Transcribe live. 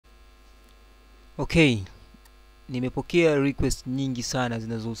Okay, nimepokea request nyingi sana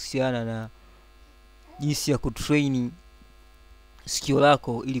zinazohusiana na jinsi ya kutrain sikio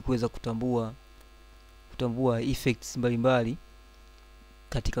lako ili kuweza kutambua effects mbalimbali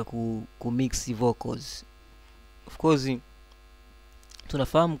katika kumix vocals. Of course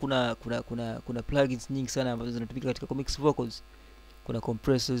tunafahamu kuna plugins nyingi sana ambazo zinatumika katika kumix vocals. Kuna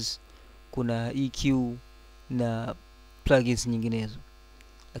compressors, kuna EQ na plugins nyinginezo.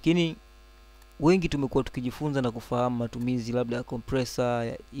 Lakini wengi tumekuwa tukijifunza na kufahamu matumizi labda ya compressor,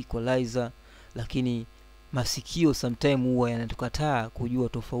 ya equalizer, lakini masikio sometime huwa yanatukataa kujua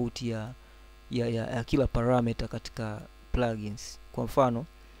tofauti ya kila parameter katika plugins. Kwa mfano,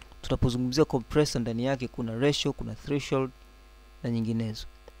 tutapozungumzia compressor, ndani yake kuna ratio, kuna threshold na nyinginezo.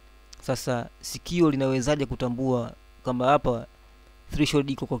 Sasa sikio linawezaje kutambua kama hapa threshold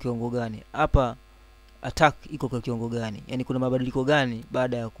iko kwa kiwango gani, hapa attack iko kwa kiwango gani, yani kuna mabadiliko gani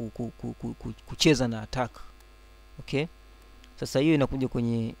baada ya kucheza na attack? Okay, sasa hiyo inakuja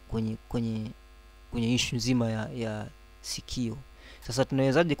kwenye issue nzima ya sikio. Sasa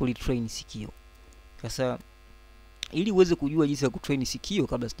tunawezaje kulitrain sikio? Sasa ili uweze kujua jinsi ya kutrain sikio,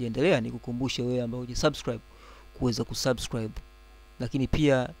 kabla sijaendelea nikukumbushe wewe ambao hujasubscribe kuweza kusubscribe, lakini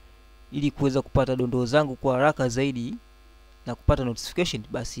pia ili kuweza kupata dondoo zangu kwa haraka zaidi na kupata notification,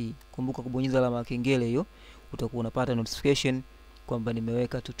 basi kumbuka kubonyeza alama ya kengele hiyo, utakuwa unapata notification kwamba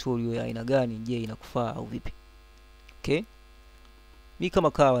nimeweka tutorial ya aina gani, je inakufaa au vipi. Okay, mimi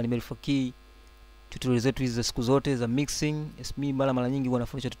kama kawa nimerifaki tutorial zetu hizi za siku zote za mixing. Mimi mara nyingi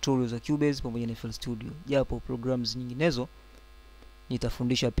wanafundisha tutorial za Cubase pamoja na FL Studio, japo programs nyinginezo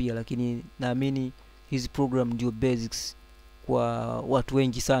nitafundisha pia, lakini naamini hizi program ndio basics kwa watu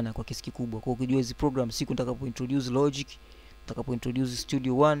wengi sana kwa kiasi kikubwa. Kwa ukijua hizi program, siku nitakapo introduce Logic, nitakapo introduce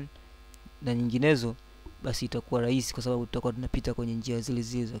Studio One na nyinginezo, basi itakuwa rahisi, kwa sababu tutakuwa tunapita kwenye njia zile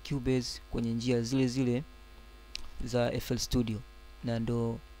zile za Cubase, kwenye njia zile zile za FL Studio, na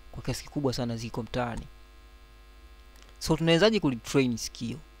ndo kwa kiasi kikubwa sana ziko mtaani. So tunawezaje kulitrain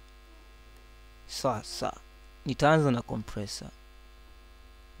sikio? Sasa nitaanza na compressor.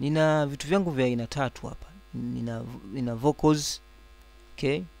 Nina vitu vyangu vya aina tatu hapa. Nina vocals.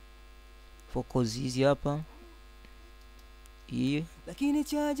 Okay, vocals hizi hapa, hii lakini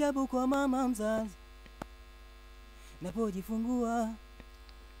cha ajabu kwa mama mzazi napojifungua.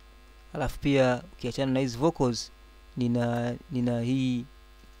 Alafu pia ukiachana na hizi vocals, nina hii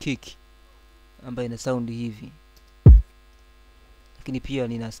kick ambayo ina sound hivi, lakini pia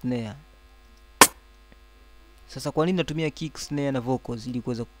nina snare. Sasa kwa nini natumia kick, snare na vocals? Ili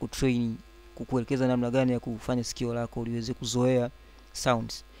kuweza kutrain, kukuelekeza namna gani ya kufanya sikio lako liweze kuzoea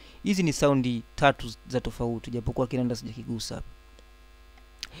sounds. Hizi ni sound tatu za tofauti, japokuwa kinanda sijakigusa hapa.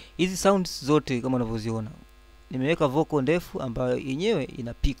 Hizi sounds zote kama unavyoziona, nimeweka vocal ndefu ambayo yenyewe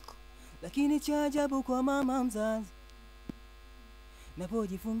ina peak. Lakini cha ajabu kwa mama mzazi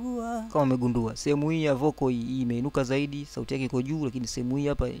napojifungua. Kama umegundua, sehemu hii ya vocal hii imeinuka zaidi, sauti yake iko juu, lakini sehemu hii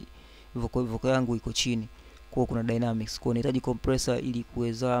hapa vocal yangu iko chini. Kwa kuna dynamics, kwa nahitaji compressor ili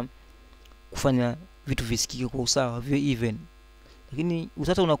kuweza kufanya vitu visikike kwa usawa, viwe even. Lakini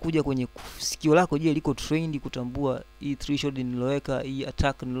utata unakuja kwenye sikio lako, je liko trained kutambua hii threshold niloweka, hii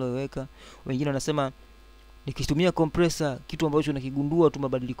attack niloweka? Wengine wanasema nikitumia compressor, kitu ambacho nakigundua tu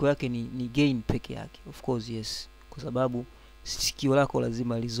mabadiliko yake ni gain peke yake. Of course yes, kwa sababu sikio lako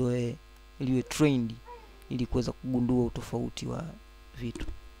lazima lizoee, liwe trained ili kuweza kugundua utofauti wa vitu.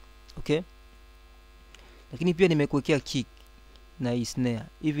 Okay, lakini pia nimekuwekea kick na hii snare.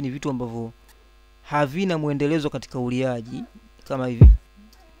 Hivi ni vitu ambavyo havina muendelezo katika uliaji kama hivi,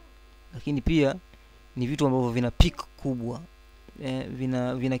 lakini pia ni vitu ambavyo vina peak kubwa,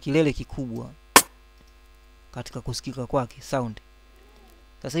 vina kilele kikubwa katika kusikika kwake sound.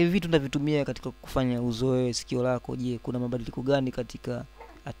 Sasa hivi vitu ndavitumia katika kufanya uzoe sikio lako. Je, kuna mabadiliko gani katika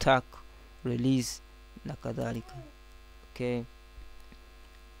attack, release na kadhalika? Okay,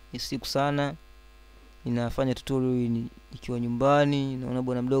 ni siku sana ninafanya tutorial nikiwa nyumbani, naona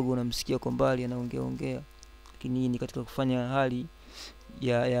bwana mdogo unamsikia kwa mbali anaongea, lakini ni katika kufanya hali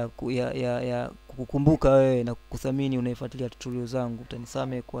ya kukukumbuka wewe na kukuthamini unayefuatilia tutorial zangu.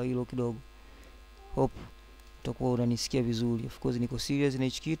 Utanisame kwa hilo kidogo. Hope utakuwa unanisikia vizuri. Of course niko serious na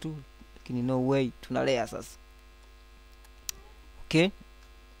hichi kitu, lakini no way, tunalea sasa. Okay,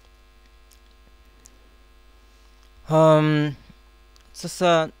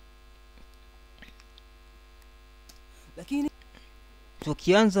 sasa Lakini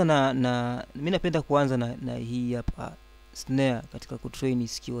tukianza na mimi napenda kuanza na hii hapa snare katika kutrain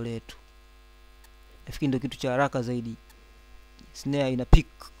sikio letu. Nafikiri ndio kitu cha haraka zaidi. Snare ina pick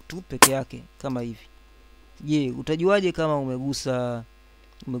tu peke yake kama hivi. Je, utajuaje kama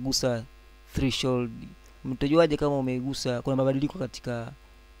umegusa threshold. Mtajuaje kama umeigusa kuna mabadiliko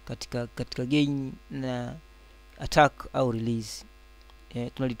katika gain na attack au release?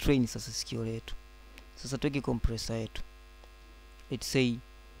 Tunalitrain sasa sikio letu. Sasa tuweke compressor yetu. Let's say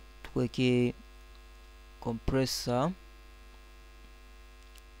tuweke compressor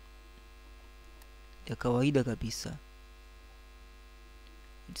ya kawaida kabisa.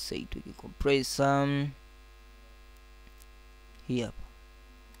 Let's say tuweke compressor hii hapa.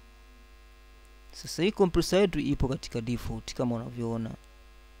 Sasa hii compressor yetu ipo katika default kama unavyoona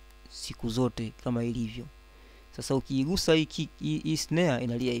siku zote kama ilivyo. Sasa ukiigusa hii snare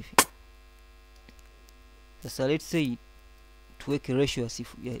inalia hivi. Sasa let's say tuweke ratio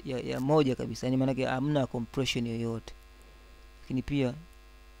ya moja kabisa, yani maana yake hamna compression yoyote. Lakini pia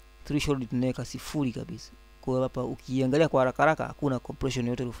threshold tunaweka 0 kabisa. Kwa hiyo hapa ukiangalia kwa haraka haraka hakuna compression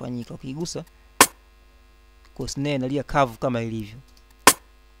yoyote iliyofanyika. Ukigusa kwa snare inalia curve kama ilivyo.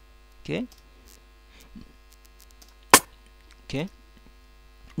 Okay,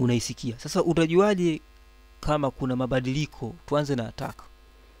 unaisikia. Sasa utajuaje kama kuna mabadiliko? Tuanze na attack.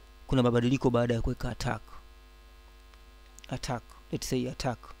 Kuna mabadiliko baada ya kuweka attack. Let's say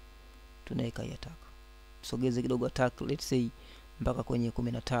attack. Tunaweka hii attack. Sogeze kidogo attack, let's say mpaka kwenye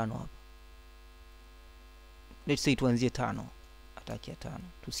 15 hapa. Let's say tuanzie 5. Attack ya 5.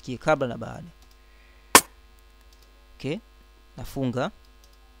 Tusikie kabla na baada. Okay? Nafunga.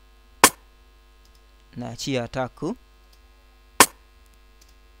 Naachia attack.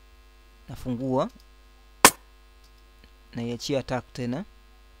 Nafungua. Naiachia attack tena.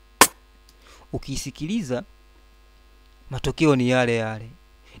 Ukisikiliza matokeo ni yale yale.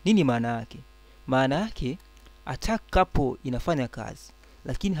 Nini maana yake? Maana yake attack kapo inafanya kazi,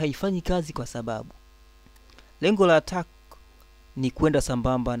 lakini haifanyi kazi kwa sababu lengo la attack ni kwenda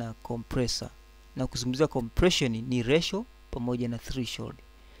sambamba na compressor. Na kuzungumzia compression ni ratio pamoja na threshold.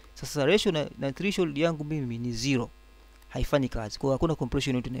 Sasa ratio na threshold yangu mimi ni 0. Haifanyi kazi. Kwa hiyo hakuna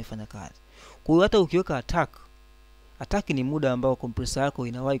compression yote inayofanya kazi. Kwa hiyo hata ukiweka attack ni muda ambao compressor yako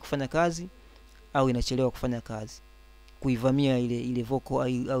inawahi kufanya kazi au inachelewa kufanya kazi, kuivamia ile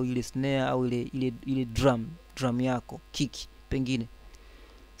vocal au ile snare au ile drum yako, kick pengine.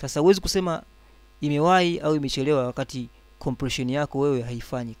 Sasa huwezi kusema imewahi au imechelewa wakati compression yako wewe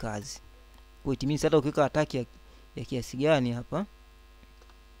haifanyi kazi. Kwa hiyo hata ukiweka attack ya kiasi gani hapa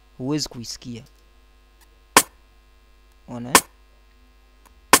huwezi kuisikia. Ona?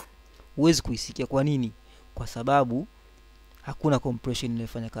 Huwezi kuisikia. Kwa nini? Kwa sababu hakuna compression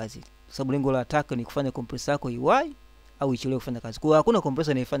inayofanya kazi. Kwa sababu lengo la attack ni kufanya compressor yako iwahi au ichelewe kufanya kazi. Kwa hiyo hakuna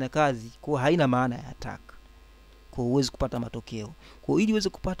compressor inayofanya kazi, kwa hiyo haina maana ya attack. Kwa hiyo huwezi kupata matokeo. Kwa hiyo ili uweze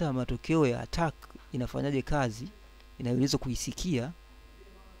kupata matokeo ya attack inafanyaje kazi, inaweza kuisikia,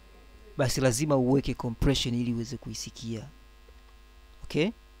 basi lazima uweke compression ili uweze kuisikia. Okay?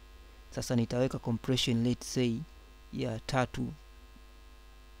 Sasa nitaweka compression let's say ya 3.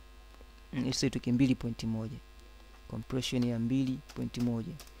 Let's say tuke 2.1. Compression ya 2.1.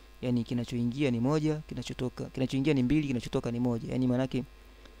 Yani kinachoingia ni 1, kinachoingia ni 2, kinachotoka ni 1. Yani maana yake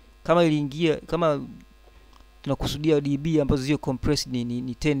kama iliingia, kama tunakusudia dB ambazo zio compressed ni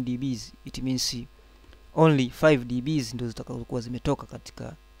 10 dBs, it means only 5 dBs ndio zitakazokuwa zimetoka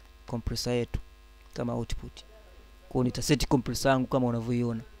katika compressor yetu kama output. Kwa hiyo nitaseti compressor yangu kama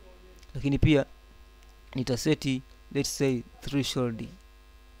unavyoiona. Lakini pia nitaseti let's say threshold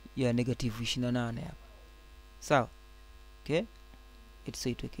ya -28 hapa. Sawa? Okay? Let's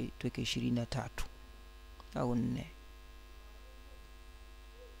say tuweke 23 au 4.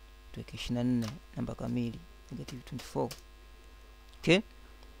 Tuweke 24 namba kamili -24. Okay?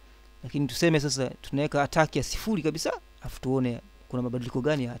 Lakini tuseme sasa tunaweka attack ya 0 kabisa, afu tuone kuna mabadiliko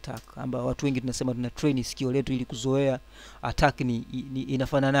gani ya attack, ambao watu wengi tunasema tuna train sikio letu ili kuzoea attack ni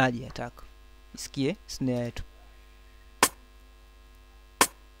inafananaje attack. Isikie snare yetu.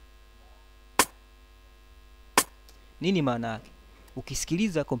 Nini maana yake?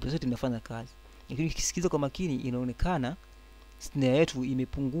 Ukisikiliza compressor inafanya kazi, lakini ukisikiliza kwa makini inaonekana snare yetu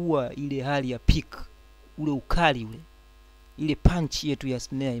imepungua ile hali ya peak, ule ukali ule, ile punch yetu ya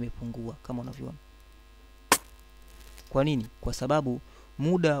snare imepungua kama unavyoona. Kwa nini? Kwa sababu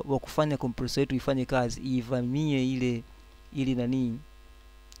muda wa kufanya compressor yetu ifanye kazi, ivamie ile nani,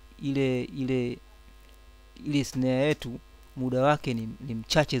 ile snare yetu, muda wake ni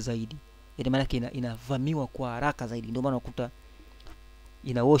mchache zaidi. Yaani maana yake inavamiwa kwa haraka zaidi. Ndio maana unakuta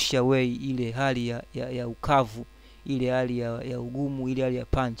inawash away ile hali ya ukavu, ile hali ya ugumu, ile hali ya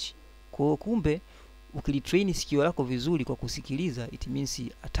punch. Kwa kumbe ukilitrain sikio lako vizuri kwa kusikiliza, it means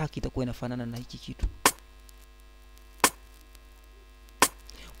attack itakuwa inafanana na hiki kitu.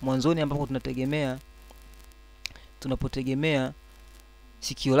 Mwanzoni ambapo tunapotegemea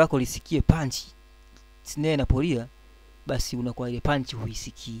sikio lako lisikie punch snare inapolia, basi unakuwa ile punch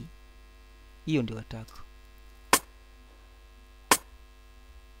huisikii. Hiyo ndio attack.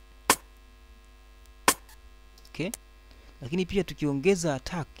 Okay? Lakini pia tukiongeza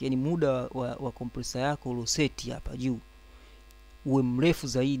attack, yani muda wa compressor yako ulioseti hapa juu uwe mrefu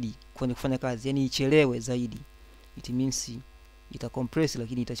zaidi kwenye kufanya kazi, yani ichelewe zaidi, it means ita compress,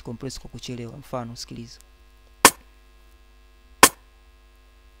 lakini ita compress kwa kuchelewa. Mfano, sikiliza.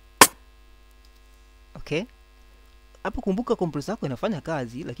 Okay? Hapo kumbuka compressor yako inafanya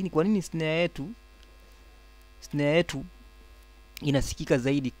kazi, lakini kwa nini snare yetu inasikika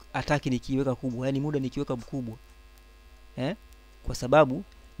zaidi attack nikiweka kubwa, yani muda nikiweka mkubwa? Kwa sababu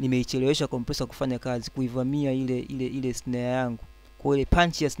nimeichelewesha compressor kufanya kazi, kuivamia ile snare yangu. Kwa ile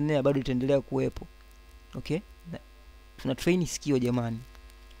punch ya snare bado itaendelea kuwepo. Okay? Tuna train sikio jamani.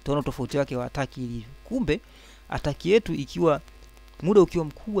 Tunaona tofauti yake wa attack ilivyo. Kumbe attack yetu ikiwa muda ukiwa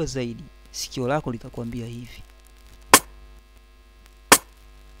mkubwa zaidi, sikio lako litakwambia hivi.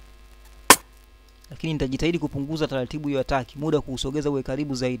 Lakini nitajitahidi kupunguza taratibu hiyo attack, muda kuusogeza uwe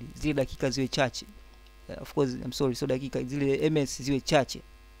karibu zaidi, zile dakika ziwe chache. Of course, I'm sorry, so dakika zile ms ziwe chache,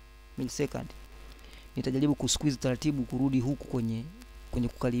 millisecond. Nitajaribu kusqueeze taratibu kurudi huku kwenye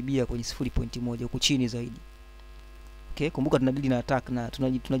kukaribia kwenye 0.1 huko chini zaidi. Okay, kumbuka tunadili na attack na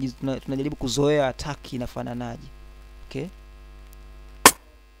tunajaribu kuzoea attack inafananaje. Okay?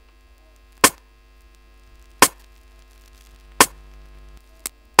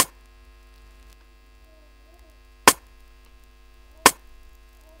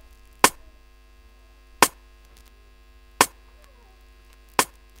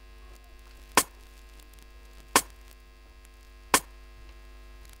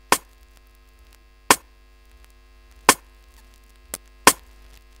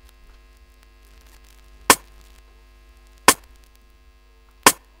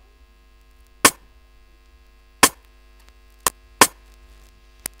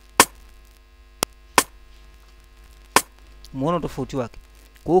 Muone tofauti wake.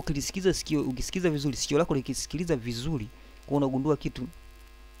 Kwa hiyo ukisikiza vizuri, sikio lako likisikiliza vizuri, kwa unagundua kitu.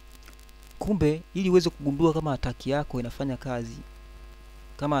 Kumbe ili uweze kugundua kama attack yako inafanya kazi,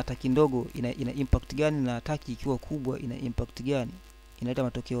 kama attack ndogo ina impact gani na attack ikiwa kubwa ina impact gani, inaleta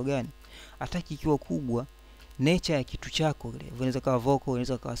matokeo gani. Attack ikiwa kubwa, nature ya kitu chako ile, inaweza kuwa vocal,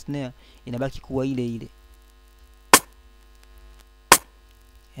 inaweza kuwa snare, inabaki kuwa ile ile.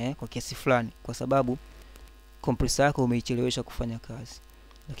 Kwa kiasi fulani, kwa sababu compressor yako umeichelewesha kufanya kazi.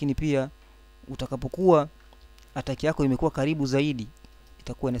 Lakini pia utakapokuwa attack yako imekuwa karibu zaidi,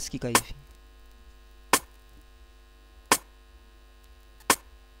 itakuwa inasikika hivi.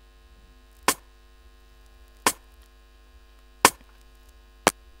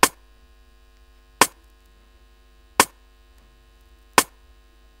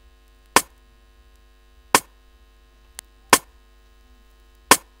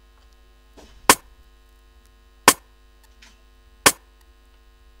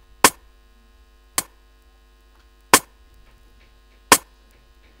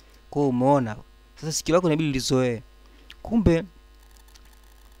 Kwa umeona sasa sikio lako inabidi lizoee. Kumbe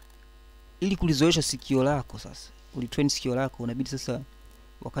ili kulizoesha sikio lako, sasa ulitrain sikio lako, unabidi sasa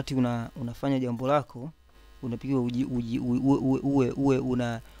wakati unafanya jambo lako unapiga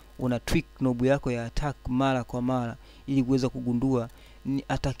una tweak knob yako ya attack mara kwa mara ili kuweza kugundua ni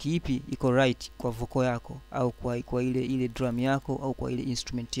attack ipi iko right kwa vocal yako au kwa ile drum yako au kwa ile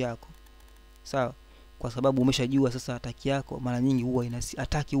instrument yako. Sawa? Kwa sababu umeshajua sasa attack yako mara nyingi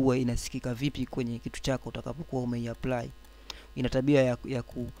huwa inasikika vipi kwenye kitu chako utakapokuwa umeiapply. Ina tabia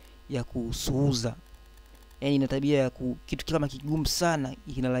ya kusuuza. Yaani ina tabia ya kitu kama kigumu sana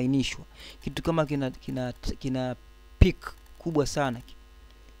kinalainishwa. Kitu kama kina peak kubwa sana,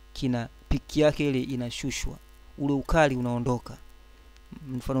 kina peak yake ile inashushwa. Ule ukali unaondoka.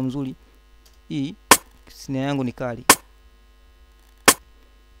 Mfano mzuri, hii snare yangu ni kali,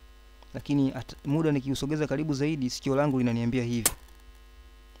 lakini muda nikiusogeza karibu zaidi, sikio langu linaniambia hivi.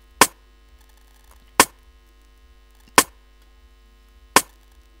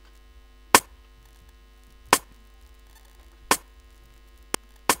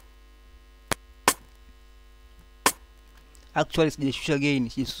 Actually sijashusha gain,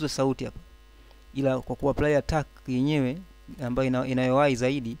 sijashusha sauti hapa, ila kwa kuapply attack yenyewe ambayo inayowahi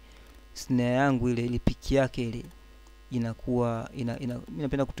zaidi, snare yangu ile peak yake ile inakuwa mimi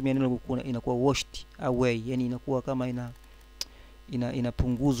napenda kutumia neno inakuwa washed away, yani inakuwa kama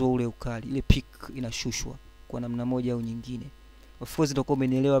inapunguzwa ule ukali, ile peak inashushwa kwa namna moja au nyingine. Of course utakuwa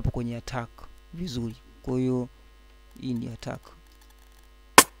umenielewa hapo kwenye attack vizuri. Kwa hiyo hii ni attack.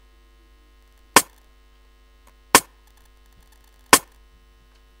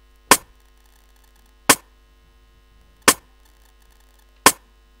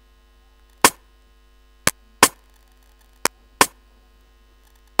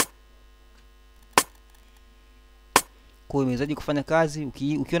 Kwa hiyo imewezaje kufanya kazi?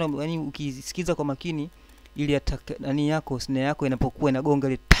 Ukiona yani ukisikiza kwa makini, ili nani yako snare yako inapokuwa inagonga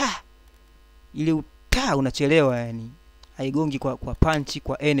ile ta, ile ta unachelewa, yani haigongi kwa punch,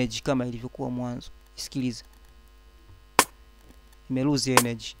 kwa energy kama ilivyokuwa mwanzo. Sikiliza, ime lose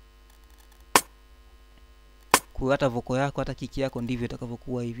energy. Kwa hata vocal yako, hata kiki yako ndivyo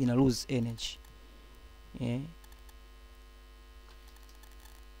itakavyokuwa hivi, ina lose energy.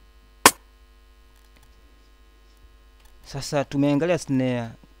 Sasa tumeangalia snare,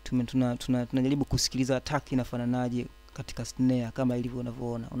 tunajaribu kusikiliza attack inafananaje katika snare kama ilivyo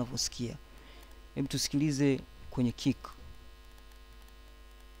unavyosikia. Hebu tusikilize kwenye kick.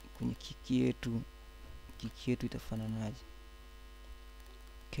 Kwenye kick yetu itafananaje?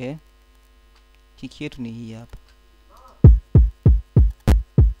 Okay, kick yetu ni hii hapa.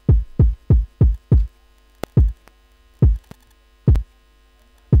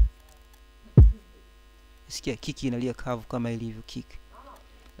 Sikia kiki inalia kavu kama ilivyo kick.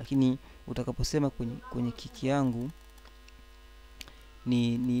 Lakini utakaposema kwenye kiki yangu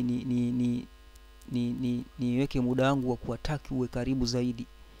niweke muda wangu wa kuattack uwe karibu zaidi,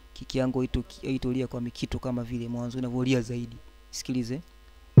 kiki yangu haitolia kwa mikito kama vile mwanzo inavolia zaidi. Sikilize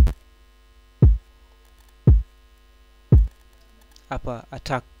hapa,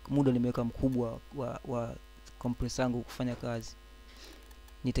 attack muda nimeweka mkubwa wa compressor yangu kufanya kazi.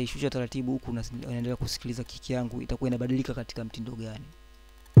 Nitaishusha taratibu huku na naendelea kusikiliza kiki yangu itakuwa inabadilika katika mtindo gani.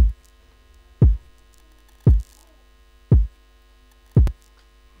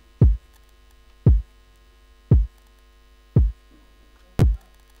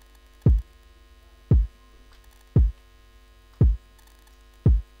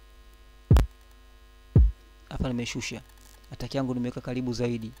 Hapa nimeshusha, attack yangu nimeweka karibu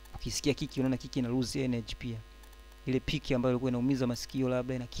zaidi. Ukisikia kiki unaona kiki ina lose energy pia. Ile piki ambayo ilikuwa inaumiza masikio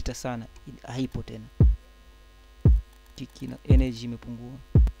labda inakita sana, haipo tena. Kiki na energy imepungua.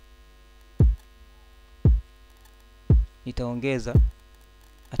 Nitaongeza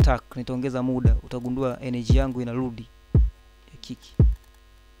attack, nitaongeza muda, utagundua energy yangu inarudi ya kiki.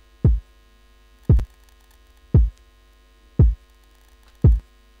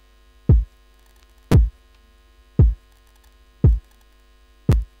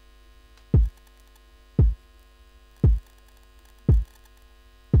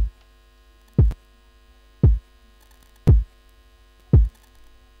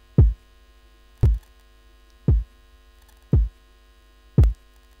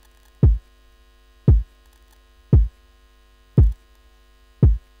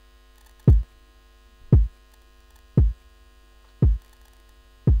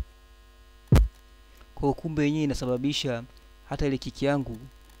 Kwa kumbe yenyewe inasababisha hata ile kiki yangu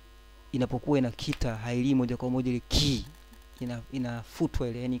inapokuwa inakita hailii moja kwa moja, ile key inafutwa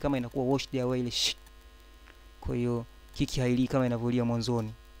ile, yani kama inakuwa washed away ile shh. Kwa hiyo kiki hailii kama inavolia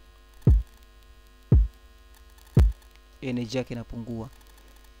mwanzoni, energy yake inapungua.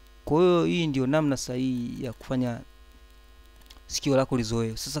 Kwa hiyo hii ndio namna sahihi ya kufanya sikio lako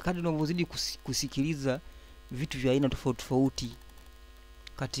lizoee. Sasa kadri unavyozidi kusikiliza vitu vya aina tofauti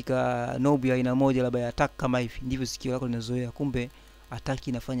katika knob ya aina moja labda ya attack kama hivi, ndivyo sikio lako linazoea. Kumbe attack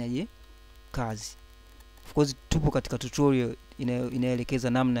inafanyaje kazi. Of course tupo katika tutorial inaelekeza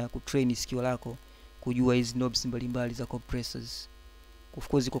namna ya kutrain sikio lako kujua hizi knobs mbalimbali za compressors. Of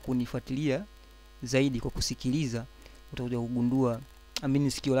course kwa kunifuatilia zaidi, kwa kusikiliza, utakuja kugundua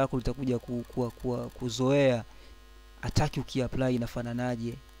sikio lako litakuja kuzoea attack ukiapply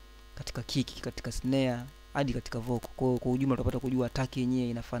inafananaje katika kick, katika snare, hadi katika vocal. Kwa ujumla utapata kujua attack yenyewe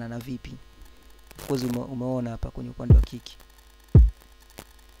inafanana vipi. Of course umeona hapa kwenye upande wa kick.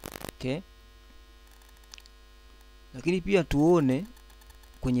 Okay, lakini pia tuone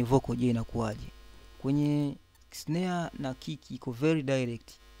kwenye vocal je inakuaje. Kwenye snare na kick iko very direct,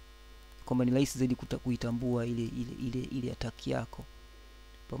 kwamba ni rahisi zaidi kuitambua ile attack yako.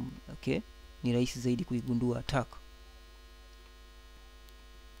 Okay, ni rahisi zaidi kuigundua attack,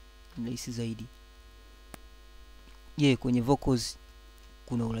 ni rahisi zaidi. Je, kwenye vocals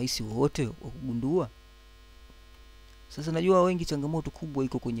kuna urahisi wowote wa kugundua? Sasa najua wengi changamoto kubwa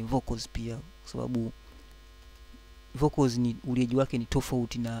iko kwenye vocals pia, kwa sababu vocals ni uleji wake ni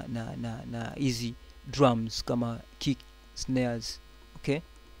tofauti na hizi drums kama kick, snares. Okay,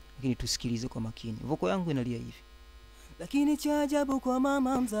 lakini tusikilize kwa makini. Vocal yangu inalia hivi. Lakini cha ajabu kwa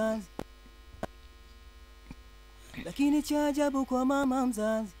mama mzazi, lakini cha ajabu kwa mama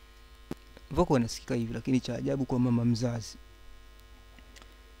mzazi. Vocal inasikika hivi, lakini cha ajabu kwa mama mzazi.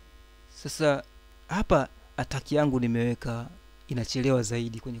 Sasa hapa attack yangu nimeweka inachelewa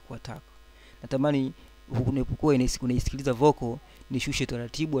zaidi kwenye kuattack. Natamani unapokuwa unaisikiliza vocal nishushe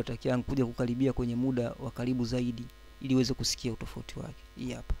taratibu attack yangu kuja kukaribia kwenye muda wa karibu zaidi ili uweze kusikia utofauti wake.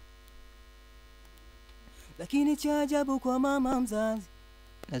 Hii hapa. Lakini cha ajabu kwa mama mzazi,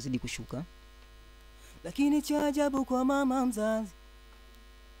 Nazidi kushuka. lakini cha ajabu kwa mama mzazi,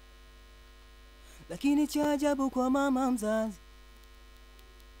 lakini cha ajabu kwa mama mzazi,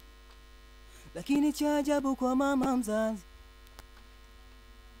 lakini cha ajabu kwa mama mzazi,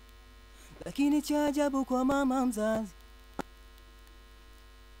 lakini cha ajabu kwa mama mzazi,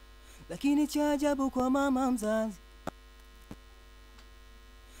 lakini cha ajabu kwa mama mzazi,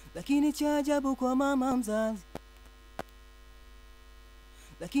 lakini cha ajabu kwa mama mzazi,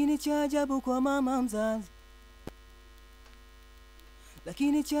 lakini cha ajabu kwa mama mzazi,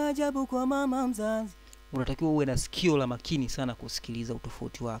 lakini cha ajabu kwa mama mzazi. Unatakiwa uwe na sikio la makini sana kusikiliza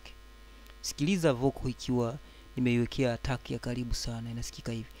utofauti wake. Sikiliza vocal ikiwa nimeiwekea attack ya karibu sana,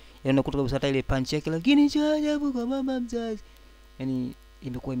 inasikika hivi. Yaani unakuta kabisa hata ile punch yake, lakini cha ajabu kwa mama mzazi, yani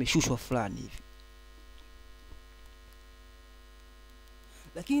imekuwa imeshushwa fulani hivi.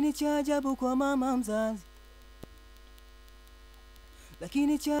 Lakini cha ajabu kwa mama mzazi,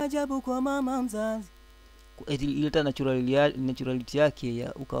 lakini cha ajabu kwa mama mzazi, Ileta naturality yake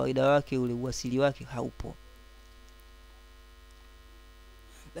ya ukawaida wake, ule uasili wake haupo.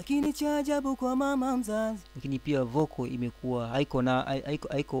 lakini cha ajabu kwa mama mzazi. Lakini pia vocal imekuwa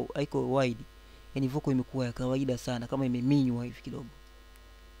haiko wide. Yani vocal imekuwa ya kawaida sana, kama imeminywa hivi kidogo.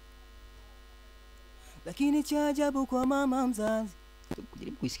 Lakini cha ajabu kwa mama mzazi.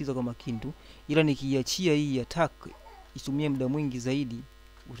 Jaribu kuisikiza kwa makini tu, ila nikiachia hii attack itumie muda mwingi zaidi,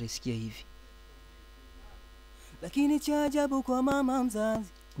 utaisikia hivi. Lakini cha ajabu kwa mama mzazi,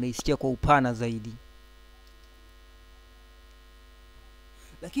 unaisikia kwa upana zaidi.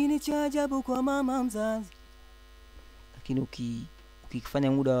 lakini cha ajabu kwa mama mzazi. Lakini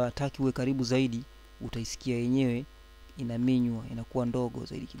ukifanya muda wa attack uwe karibu zaidi, utaisikia yenyewe inaminywa, inakuwa ndogo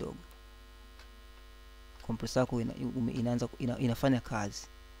zaidi kidogo. Compressor yako inaanza inafanya kazi.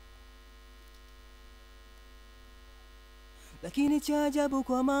 Lakini cha ajabu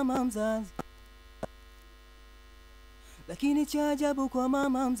kwa mama mzazi, lakini cha ajabu kwa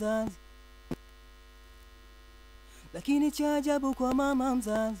mama mzazi, lakini cha ajabu kwa mama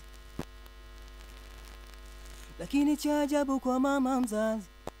mzazi, lakini cha ajabu kwa mama mzazi,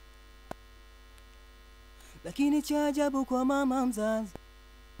 lakini cha ajabu kwa mama mzazi,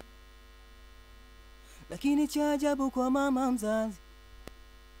 lakini cha ajabu kwa mama mzazi,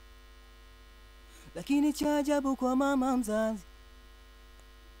 lakini cha ajabu kwa mama mzazi,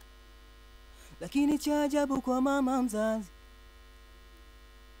 lakini cha ajabu kwa mama mzazi,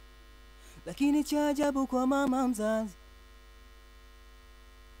 lakini cha ajabu kwa mama mzazi,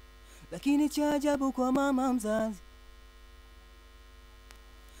 lakini cha ajabu kwa mama mzazi,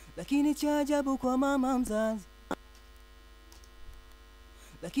 lakini cha ajabu kwa mama mzazi,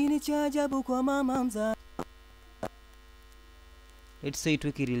 lakini cha ajabu kwa mama mzazi. Let's say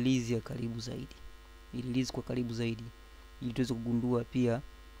tuweke release ya karibu zaidi. Release kwa karibu zaidi ili tuweze kugundua pia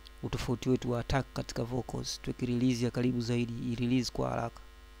utofauti wetu wa attack katika vocals. Tuweke release ya karibu zaidi, release kwa haraka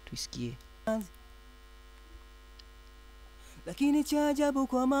tuisikie. Lakini cha ajabu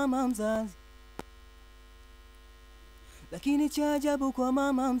kwa mama mzazi, lakini cha ajabu kwa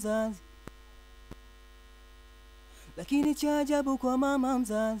mama mzazi, lakini cha ajabu kwa mama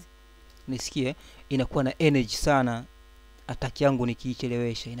mzazi. Nisikie inakuwa na energy sana. Attack yangu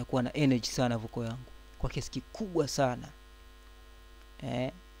nikiichelewesha inakuwa na energy sana vocal yangu kwa kiasi kikubwa sana.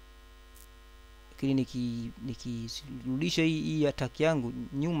 Lakini nikirudisha hii attack yangu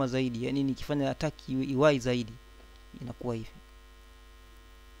nyuma zaidi, yani nikifanya attack iwai zaidi, inakuwa hivi.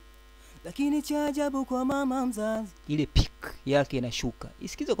 Lakini cha ajabu kwa mama mzazi, ile peak yake inashuka.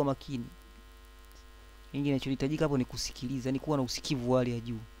 Isikize kwa makini. Kingine kinachohitajika hapo ni kusikiliza, ni kuwa na usikivu wa hali ya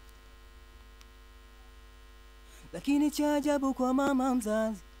juu. lakini cha ajabu kwa mama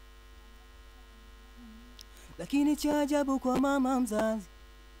mzazi, lakini cha ajabu kwa mama mzazi,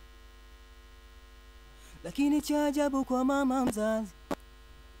 lakini cha ajabu kwa mama mzazi,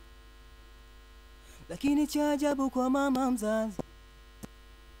 lakini cha ajabu kwa mama mzazi,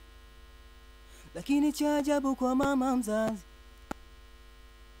 lakini cha ajabu kwa mama mzazi,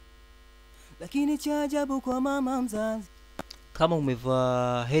 lakini cha ajabu kwa mama mzazi. Kama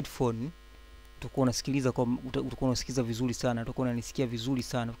umevaa headphone utakuwa unasikiliza utakuwa unasikiza vizuri sana, utakuwa unanisikia vizuri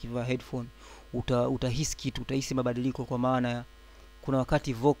sana. Ukivaa headphone utahisi kitu, utahisi mabadiliko, kwa maana kuna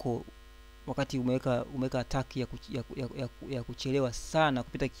wakati vocal, wakati umeweka attack ya kuchelewa sana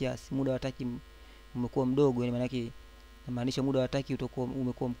kupita kiasi, muda wa attack umekuwa mdogo, yani maana yake inamaanisha muda wa attack utakuwa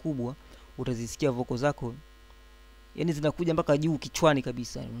umekuwa mkubwa, utazisikia vocal zako yani zinakuja mpaka juu kichwani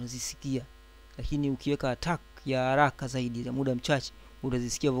kabisa, unazisikia. Lakini ukiweka attack ya haraka zaidi ya muda mchache,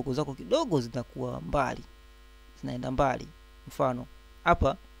 utazisikia vocal zako kidogo zinakuwa mbali, zinaenda mbali. Mfano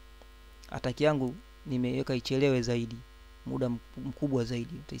hapa attack yangu nimeweka ichelewe zaidi, muda mkubwa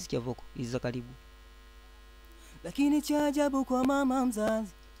zaidi, utaisikia vocal hizi za karibu. Lakini cha ajabu kwa mama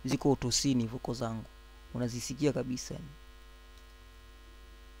mzazi, ziko utosini vocal zangu, unazisikia kabisa.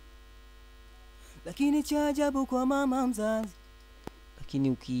 Lakini cha ajabu kwa mama mzazi,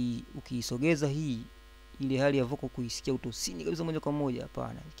 lakini ukiisogeza hii, ile hali ya vocal kuisikia utosini kabisa moja kwa moja,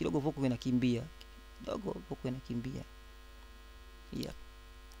 hapana, kidogo vocal inakimbia, kidogo vocal inakimbia. Yeah.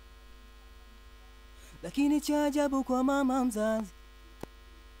 Lakini cha ajabu kwa mama mzazi,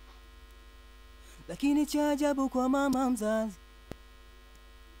 lakini cha ajabu kwa mama mzazi,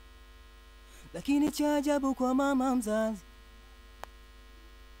 lakini cha ajabu kwa mama mzazi,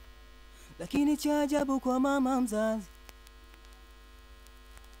 lakini cha ajabu kwa mama mzazi,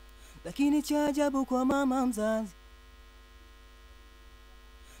 lakini cha ajabu kwa mama mzazi,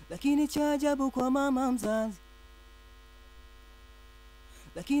 lakini cha ajabu kwa mama mzazi,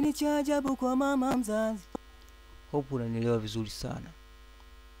 lakini cha ajabu kwa mama mzazi. Hope unanielewa vizuri sana.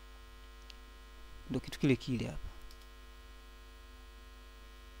 Ndio kitu kile kile hapa.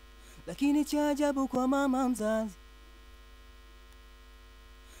 Lakini cha ajabu kwa mama mzazi,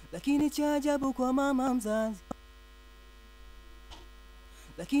 lakini cha ajabu kwa mama mzazi,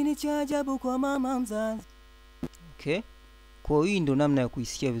 lakini cha ajabu kwa mama mzazi. Okay, kwa hii ndio namna ya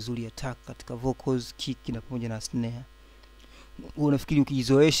kuisikia vizuri attack katika vocals, kick na pamoja na snare. Unafikiri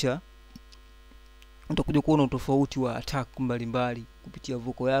ukijizoesha utakuja kuona utofauti wa attack mbalimbali kupitia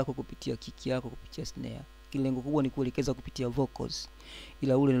vocal yako, kupitia kick yako, kupitia snare. Lengo kubwa ni kuelekeza kupitia vocals,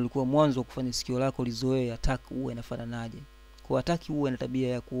 ila ule nilikuwa mwanzo wa kufanya sikio lako lizoee attack huwa inafananaje. Kwa attack huwa ina tabia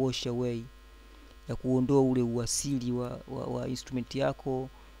ya kuosha away, ya kuondoa ule uasili wa instrument yako,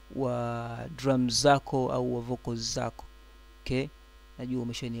 wa drums zako au wa vocals zako. Okay, najua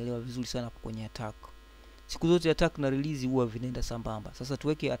umeshanielewa vizuri sana hapo kwenye attack. Siku zote attack na release huwa vinaenda sambamba. Sasa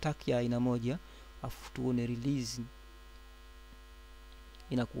tuweke attack ya aina moja, afu tuone release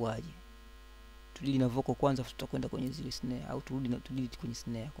inakuwaje. Tudili na vocal kwanza, tutakwenda kwenye zile snare, au tudili kwenye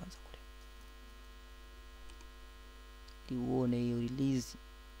snare kwanza kule, ili uone hiyo release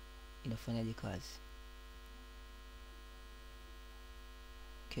inafanyaje kazi.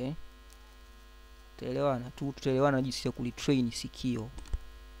 Okay, tutaelewana jinsi ya kulitrain sikio,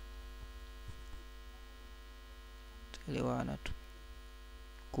 tutaelewana tu.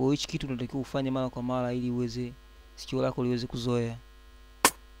 Kwa hiyo kitu tunatakiwa ufanye mara kwa mara ili uweze sikio lako liweze kuzoea.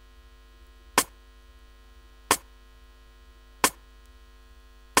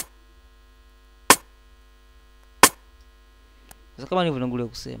 Sasa kama nilivyotangulia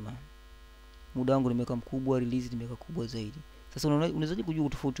kusema, muda wangu nimeweka mkubwa, release nimeweka kubwa zaidi. Sasa unawezaje kujua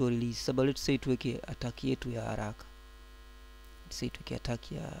utofauti wa release? Sababu let's say tuweke attack yetu ya haraka. Let's say tuweke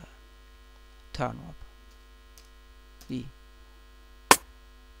attack ya 5 hapa. Hii.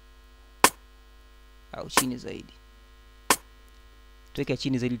 Au chini zaidi. Tuweke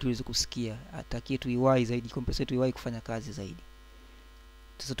chini zaidi tuweze kusikia attack yetu iwai zaidi, compressor yetu iwai kufanya kazi zaidi.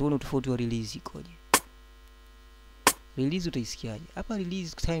 Sasa tuone utofauti wa release ikoje. Release utaisikiaje? Hapa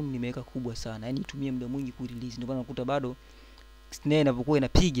release time nimeweka kubwa sana, yani itumie muda mwingi ku release, ndio maana nakuta bado snare inapokuwa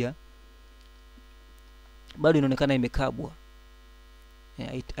inapiga bado inaonekana imekabwa,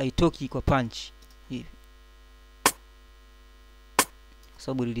 haitoki kwa punch hivi, kwa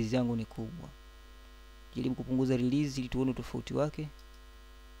sababu release yangu ni kubwa. Jaribu kupunguza release ili tuone tofauti wake.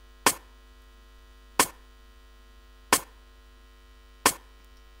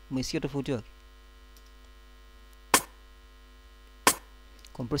 Umesikia tofauti wake?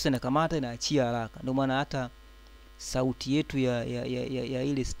 Compressor inakamata, inaachia haraka. Ndio maana hata sauti yetu ya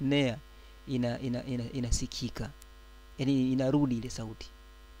ile snare inasikika. Yaani inarudi ile sauti.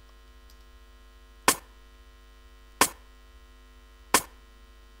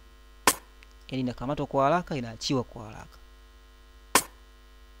 Yaani inakamatwa kwa haraka, inaachiwa kwa haraka.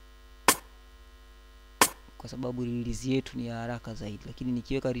 Kwa sababu release yetu ni ya haraka zaidi, lakini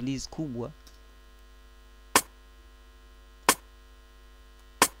nikiweka release kubwa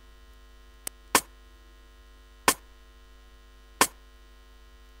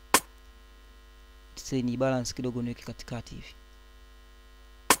ni balance kidogo, niweke katikati hivi.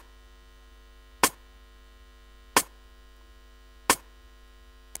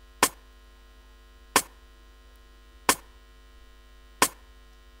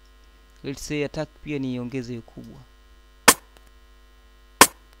 Let's say attack pia niongeze ukubwa.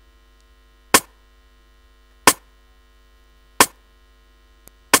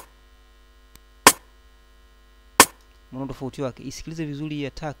 Mbona tofauti wake? Isikilize vizuri hii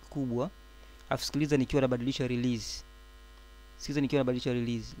attack kubwa. Afisikiliza nikiwa nabadilisha release. Sikiliza nikiwa nabadilisha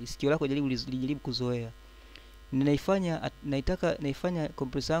release. Sikio lako lijaribu kuzoea. naifanya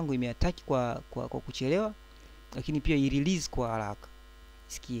compressor yangu imeattack kwa kuchelewa, lakini pia i-release kwa haraka.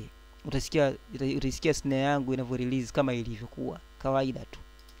 Sikie, utasikia snare yangu inavyo release kama ilivyokuwa kawaida tu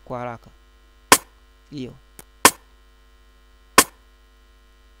kwa haraka. Hiyo.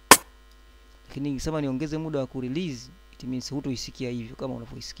 Lakini nikisema niongeze muda wa ku-release, it means hutoisikia hivyo kama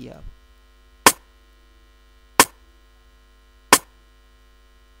unavyoisikia hapa.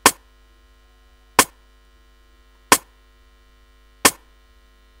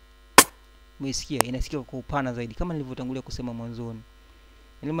 Umesikia, inasikika kwa upana zaidi kama nilivyotangulia kusema mwanzoni.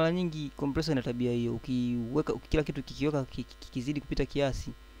 Yaani mara nyingi compressor ina tabia hiyo, kila kitu kikiweka kikizidi kupita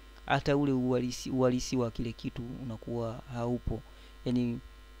kiasi, hata ule uhalisi wa kile kitu unakuwa haupo. Yaani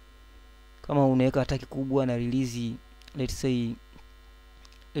kama unaweka ataki kubwa na release, let's say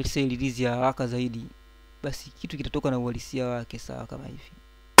release ya haraka zaidi, basi kitu kitatoka na uhalisia wake sawa kama hivi,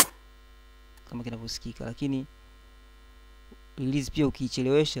 kama kinavyosikika. Lakini release pia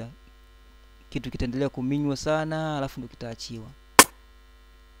ukiichelewesha, kitu kitaendelea kuminywa sana, alafu ndo kitaachiwa.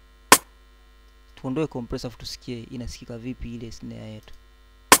 Tuondoe compressor tusikie inasikika vipi ile snare yetu.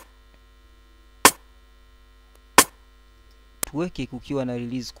 Tuweke kukiwa na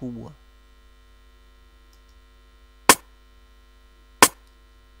release kubwa.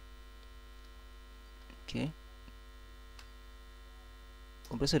 Okay.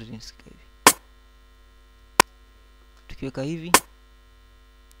 Compressor inasikika hivi. Tukiweka hivi,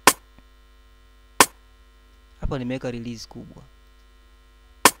 hapa nimeweka release kubwa.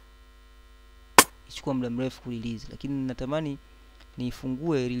 Ichukua muda mrefu ku release, lakini natamani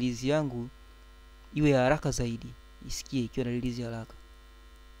niifungue release yangu iwe ya haraka zaidi, isikie ikiwa na release ya haraka.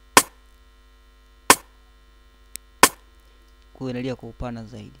 Kwa inalia kwa upana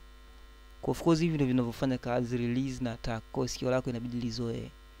zaidi. Kwa of course hivi ndio vinavyofanya kazi release na attack. Kwa sikio lako inabidi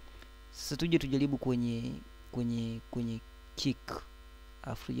lizoee. Sasa tuje tujaribu kwenye kick,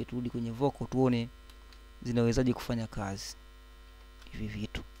 afu tuje turudi kwenye vocal tuone zinawezaje kufanya kazi hivi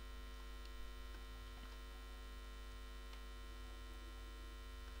vitu.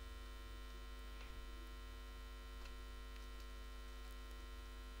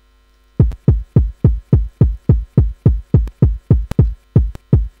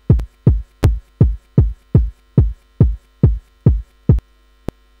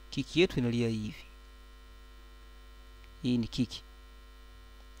 Kiki yetu inalia hivi. Hii ni kiki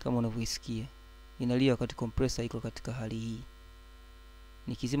kama unavyoisikia, inalia wakati compressor iko katika hali hii.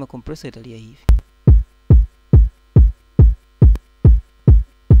 Nikizima compressor italia hivi.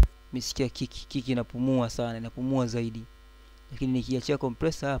 Misikia kiki inapumua sana, inapumua zaidi. Lakini nikiachia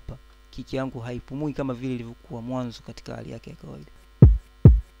compressor hapa, kiki yangu haipumui kama vile ilivyokuwa mwanzo katika hali yake ya kawaida.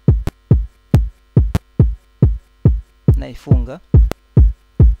 Naifunga.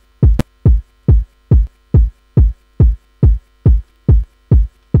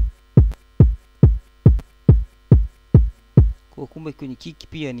 Kwa kumbe kwenye kiki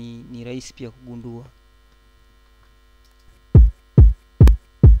pia ni rahisi pia kugundua.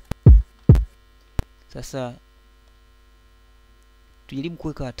 Sasa tujaribu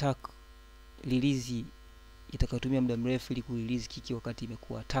kuweka attack release itakayotumia muda mrefu ili ku-release kiki wakati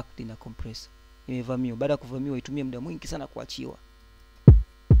imekuwa attacked na compressor. Imevamiwa. Baada ya kuvamiwa itumie muda mwingi sana kuachiwa.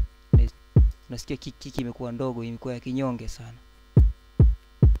 Unasikia kiki imekuwa ndogo, imekuwa ya kinyonge sana.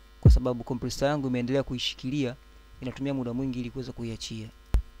 Kwa sababu compressor yangu imeendelea kuishikilia, inatumia muda mwingi ili kuweza kuiachia.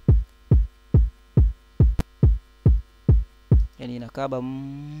 Yaani inakaba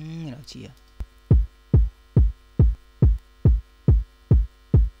inaachia.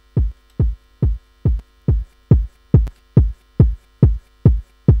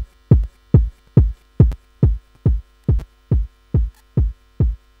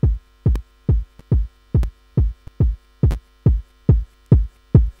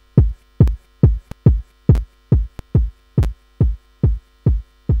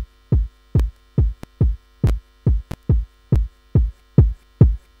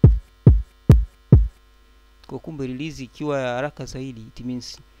 Kwa kumbe release ikiwa ya haraka zaidi, it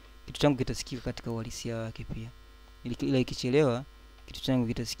means kitu changu kitasikika katika uhalisia wake pia. Ila ikichelewa, kitu changu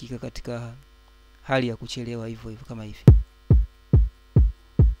kitasikika katika hali ya kuchelewa hivyo hivyo kama hivi.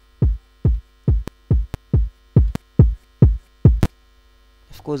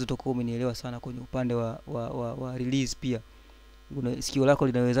 Of course utakuwa umenielewa sana kwenye upande wa release pia. Sikio lako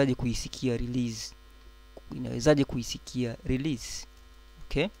linawezaje kuisikia release? Inawezaje kuisikia release?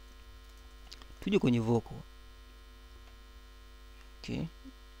 Okay? Tuje kwenye vocal. Okay,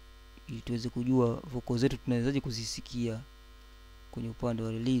 ili tuweze kujua vocal zetu tunawezaje kuzisikia kwenye upande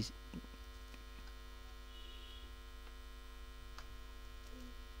wa release.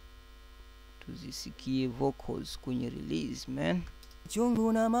 tuzisikie vocals kwenye release man.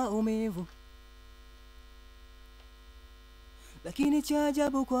 Chungu na maumivu, lakini cha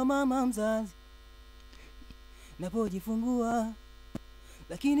ajabu kwa mama mzazi. Napojifungua,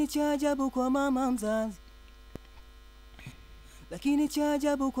 lakini cha ajabu kwa mama mzazi. Lakini cha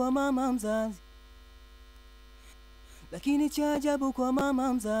ajabu kwa mama mzazi. Lakini cha ajabu kwa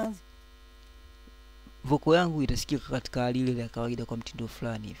mama mzazi. Vocal yangu itasikika katika hali ile ya kawaida kwa mtindo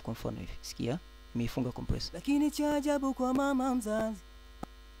fulani hivi. Kwa mfano hivi, sikia, nimeifunga compressor. Lakini cha ajabu kwa mama mzazi.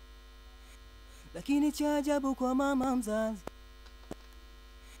 Lakini cha ajabu kwa mama mzazi.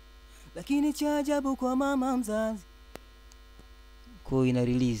 Lakini cha ajabu kwa mama mzazi. Kwa hiyo ina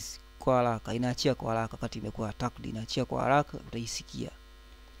release kwa haraka, inaachia kwa haraka. Wakati imekuwa attacked inaachia kwa haraka, utaisikia.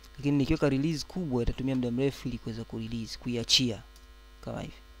 Lakini nikiweka release kubwa itatumia muda mrefu ili kuweza kurelease, kuiachia kama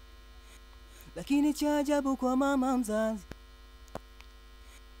hivi. Lakini cha ajabu kwa mama mzazi.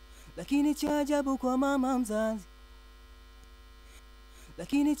 Lakini cha ajabu kwa mama mzazi.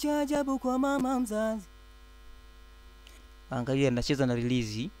 Lakini cha ajabu kwa mama mzazi. Angalia, ninacheza na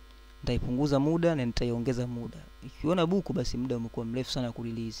release, nitaipunguza muda na nitaiongeza muda. Ikiona buku basi muda umekuwa mrefu sana ku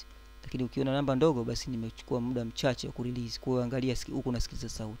release. Lakini ukiona namba ndogo basi nimechukua muda mchache wa ku release. Kwa hiyo angalia huko nasikiliza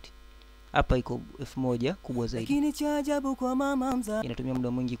sauti. Hapa iko F1 kubwa zaidi. Lakini cha ajabu kwa mama mzazi. Inatumia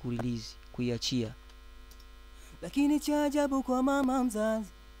muda mwingi ku release, kuiachia. Lakini cha ajabu kwa mama mzazi.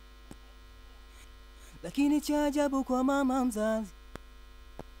 Lakini cha ajabu kwa mama mzazi.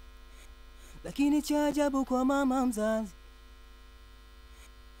 Lakini cha ajabu kwa mama mzazi.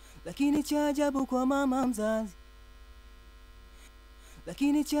 Lakini cha ajabu kwa mama mzazi.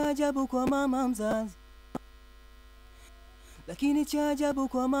 Lakini cha ajabu kwa mama mzazi. Lakini cha ajabu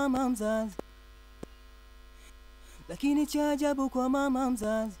kwa mama mzazi. Lakini cha ajabu kwa mama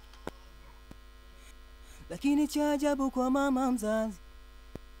mzazi. Lakini cha ajabu kwa mama mzazi.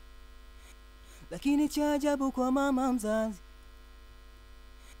 Lakini cha ajabu kwa mama mzazi.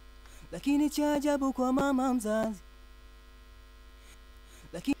 Lakini cha ajabu kwa mama mzazi.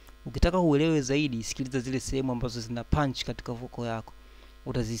 Ukitaka uelewe zaidi, sikiliza zile sehemu ambazo zina punch katika vocal yako.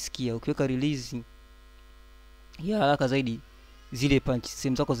 Utazisikia. Ukiweka release ya haraka zaidi, zile punch,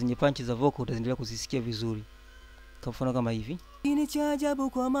 sehemu zako zenye punch za vocal utaendelea kuzisikia vizuri. Kwa mfano kama hivi. Lakini cha ajabu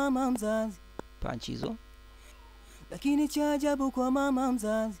kwa mama mzazi. Punch hizo. Lakini cha ajabu kwa mama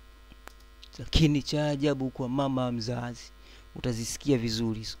mzazi. Lakini cha ajabu kwa mama mzazi. Utazisikia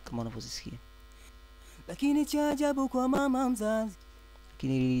vizuri kama unavyozisikia. Lakini cha ajabu kwa mama mzazi.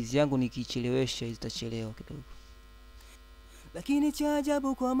 Lakini release yangu nikichelewesha zitachelewa kidogo. Lakini cha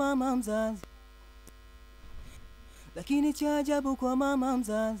ajabu kwa mama mzazi. Lakini cha ajabu kwa mama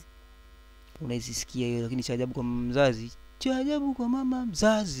mzazi. Unazisikia hiyo, lakini cha ajabu kwa mama mzazi. Cha ajabu kwa mama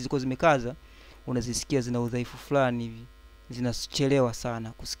mzazi ziko zimekaza, unazisikia zina udhaifu fulani hivi. Zinachelewa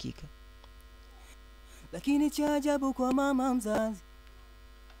sana kusikika. Lakini cha ajabu kwa mama mzazi.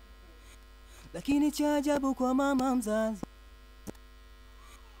 Lakini cha ajabu kwa mama mzazi.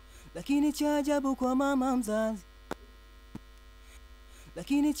 Lakini cha ajabu kwa mama mzazi.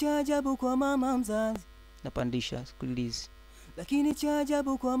 Lakini cha ajabu kwa mama mzazi. Napandisha release. Lakini cha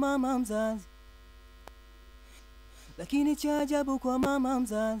ajabu kwa mama mzazi. Lakini cha ajabu kwa mama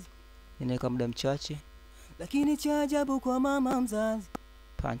mzazi. Ninaweka muda mchache. Lakini cha ajabu kwa mama mzazi.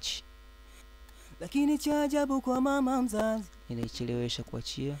 Punch. Lakini cha ajabu kwa mama mzazi. Inaichelewesha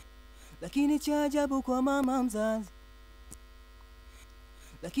kuachia. Lakini cha ajabu kwa mama mzazi.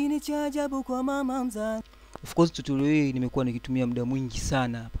 Lakini cha ajabu kwa mama mzazi. Of course tutorial hii nimekuwa nikitumia muda mwingi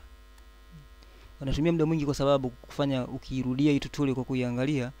sana hapa. Wanatumia muda mwingi kwa sababu kufanya ukirudia hii tutorial kwa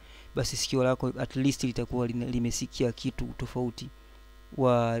kuiangalia, basi sikio lako at least litakuwa limesikia kitu tofauti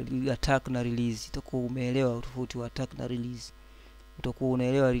wa attack na release. Utakuwa umeelewa tofauti wa attack na release. Utakuwa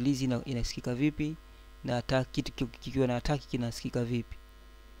unaelewa release inasikika vipi na attack, kitu kikiwa na attack kinasikika vipi.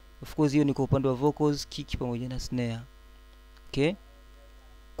 Of course hiyo ni kwa upande wa vocals, kick pamoja na snare. Okay?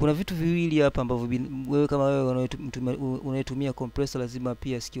 Kuna vitu viwili hapa ambavyo wewe kama wewe unayetumia compressor lazima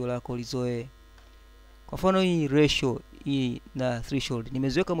pia sikio lako lizoee. Kwa mfano hii ratio hii na threshold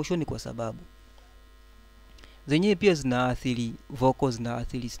nimeziweka mwishoni kwa sababu zenyewe pia zinaathiri vocals,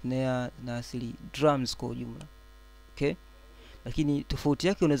 zinaathiri snare, zinaathiri drums kwa ujumla. Okay? Lakini tofauti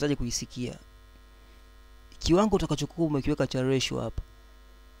yake unawezaje kuisikia? Kiwango utakachokuwa umekiweka cha ratio hapa,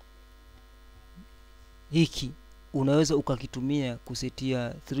 hiki unaweza ukakitumia kusetia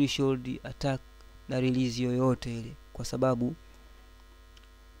threshold, attack na release yoyote ile, kwa sababu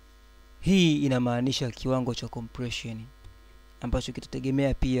hii inamaanisha kiwango cha compression ambacho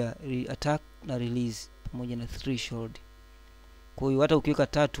kitategemea pia attack na release pamoja na threshold. Kwa hiyo hata ukiweka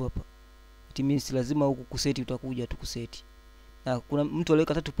 3 hapa, it means lazima huku kuseti utakuja tu kuseti. Na kuna mtu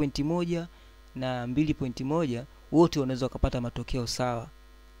aliweka 3.1 na 2.1 wote wanaweza kupata matokeo sawa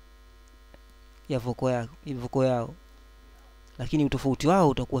ya vocal yao, lakini utofauti wao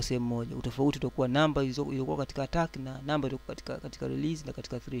utakuwa sehemu moja. Utofauti utakuwa namba iliyokuwa katika attack na namba iliyokuwa katika release na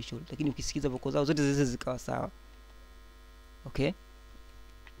katika threshold, lakini ukisikiza vocal zao zote ziweze zikawa sawa. Okay,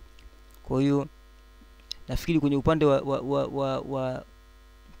 kwa hiyo nafikiri kwenye upande wa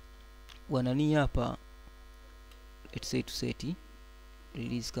nani hapa, let's say to set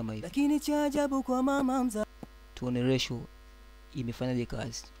release kama hivi, lakini cha ajabu kwa mama mzazi, tuone ratio imefanyaje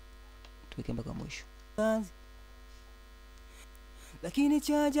kazi, tuweke mpaka mwisho. Lakini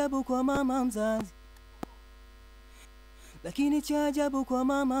cha ajabu kwa mama mzazi, lakini cha ajabu kwa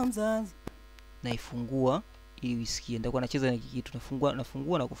mama mzazi. Naifungua ili usikie, nitakuwa nacheza na kitu,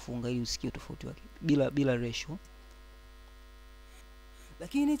 nafungua na kufunga ili usikie tofauti wake bila ratio.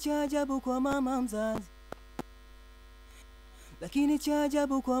 Lakini cha ajabu kwa mama mzazi, lakini cha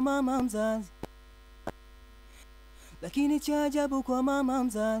ajabu kwa mama mzazi, lakini cha ajabu kwa mama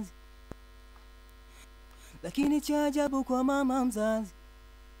mzazi, lakini cha ajabu kwa mama mzazi,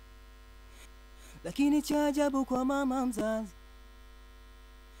 lakini cha ajabu kwa mama mzazi,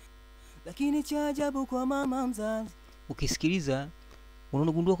 lakini cha ajabu kwa mama mzazi. Ukisikiliza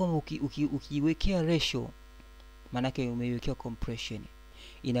unagundua kwamba ukiwekea ratio, maana yake umeiwekea compression.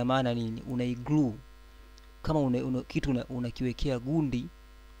 Ina maana nini? Unaiglue kama kitu unakiwekea gundi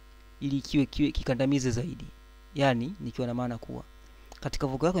ili kiwe kikandamize zaidi. Yani nikiwa na maana kuwa katika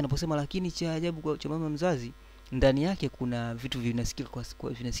vocal yako inaposema lakini cha ajabu kwa mama mzazi, ndani yake kuna vitu vinasikika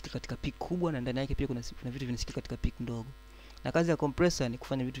vinasikika katika peak kubwa, na ndani yake pia kuna vitu vinasikika katika peak ndogo. Na kazi ya compressor ni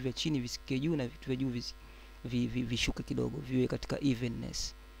kufanya vitu vya chini visikie juu na vitu vya juu vishuke kidogo, viwe katika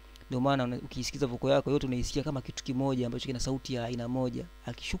evenness. Ndio maana ukisikiza vocal yako yote unaisikia kama kitu kimoja ambacho kina sauti ya aina moja,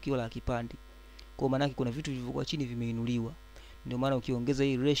 akishuki wala akipandi. Kwa maana yake kuna vitu vilivyokuwa chini vimeinuliwa. Ndio maana ukiongeza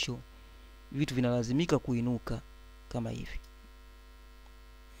hii ratio vitu vinalazimika kuinuka kama hivi.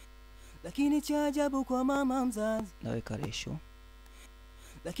 Lakini cha ajabu kwa mama mzazi, naweka ratio,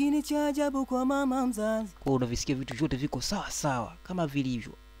 lakini cha ajabu kwa mama mzazi. Kwa unavisikia vitu vyote viko sawa sawa kama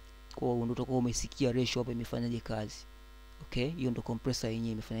vilivyo. Kwa hiyo ndio utakuwa umesikia ratio hapa imefanyaje kazi. Okay, hiyo ndio compressor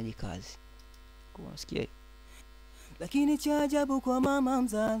yenyewe imefanyaje kazi. Kwa unasikia? Lakini cha ajabu kwa mama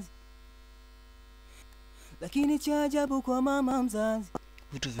mzazi, lakini cha ajabu kwa mama mzazi.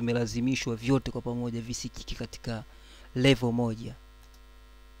 Vitu vimelazimishwa vyote kwa pamoja visikike katika level moja.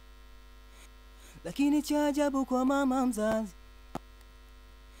 Lakini cha ajabu kwa mama mzazi,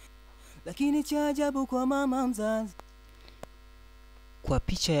 lakini cha ajabu kwa mama mzazi. Kwa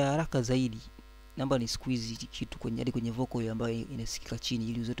picha ya haraka zaidi, namba ni squeeze kitu kwenye vocal ambayo inasikika chini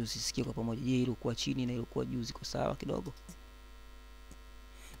ili zote usisikie kwa pamoja. Je, ile kwa chini na ile kwa juu ziko sawa kidogo?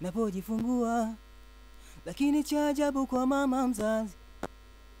 Napojifungua, lakini cha ajabu kwa mama mzazi.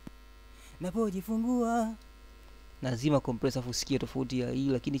 Napojifungua, lazima compressor usikie tofauti ya hii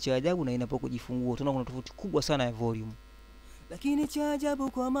lakini cha ajabu na inapokujifungua. Tunaona kuna tofauti kubwa sana ya volume. Lakini cha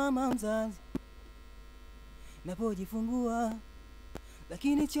ajabu kwa mama mzazi. Napojifungua,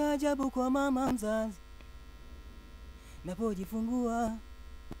 lakini cha ajabu kwa mama mzazi. Napojifungua,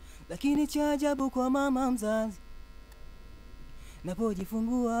 lakini cha ajabu kwa mama mzazi.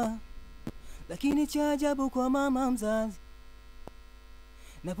 Napojifungua, lakini cha ajabu kwa mama mzazi.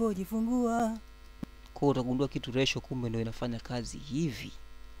 Napojifungua. Kwa utagundua kitu ratio kumbe ndio inafanya kazi hivi.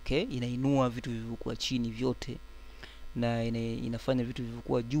 Okay, inainua vitu vilivyokuwa chini vyote na inafanya vitu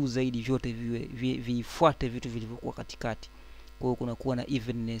vilivyokuwa juu zaidi vyote vifuate vitu vilivyokuwa katikati. Kwa hiyo kunakuwa na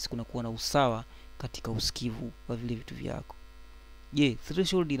evenness, kunakuwa na usawa katika usikivu wa vile vitu vyako. Je,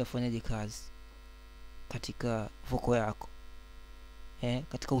 threshold inafanyaje kazi katika vocal yako?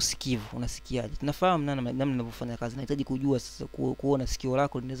 Katika usikivu unasikiaje? Tunafahamu namna ninavyofanya kazi. Nahitaji kujua sasa kuona sikio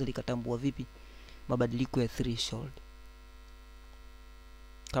lako linaweza likatambua vipi mabadiliko ya threshold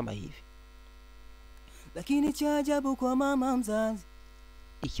kama hivi. Lakini cha ajabu kwa mama mzazi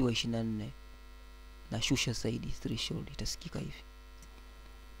ikiwa 24 na shusha zaidi threshold itasikika hivi.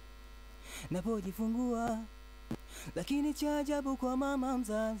 Napojifungua, lakini cha ajabu kwa mama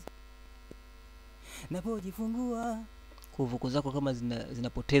mzazi. Napojifungua. Kwa vocal zako kama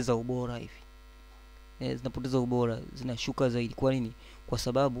zinapoteza ubora hivi. Zinapoteza ubora, zinashuka zaidi. Kwa nini? Kwa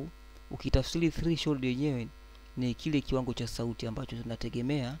sababu ukitafsiri threshold yenyewe ni kile kiwango cha sauti ambacho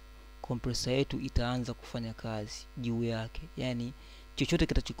tunategemea compressor yetu itaanza kufanya kazi juu yake. Yani chochote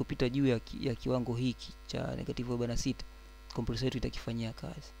kitachokupita juu ya kiwango hiki cha -46 compressor yetu itakifanyia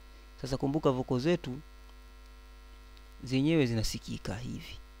kazi. Sasa kumbuka vocal zetu zenyewe zinasikika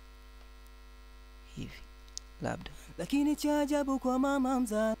hivi labda, lakini cha ajabu kwa mama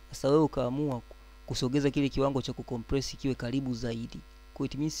mzazi. Sasa wewe ukaamua kusogeza kile kiwango cha kucompress kiwe karibu zaidi Kwa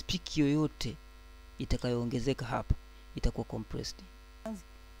it means peak yoyote itakayoongezeka hapa itakuwa compressed.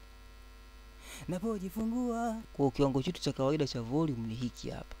 Napojifungua. Kwa kiwango chetu cha kawaida cha volume ni hiki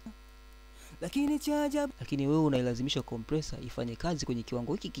hapa. Lakini wewe unailazimisha compressor ifanye kazi kwenye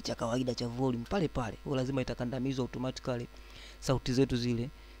kiwango hiki cha kawaida cha volume pale pale. Kwa lazima itakandamizwa automatically, sauti zetu zile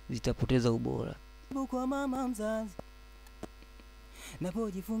zitapoteza ubora. Kwa mama mzazi.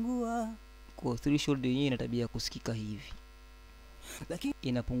 Napojifungua. Kwa threshold yenyewe ina tabia kusikika hivi.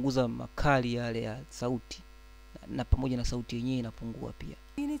 Inapunguza makali yale ya sauti na pamoja na sauti yenyewe inapungua pia.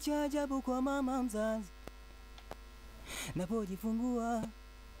 Lakini cha ajabu kwa mama mzazi. Napojifungua.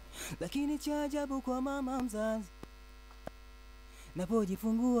 Lakini cha ajabu kwa mama mzazi.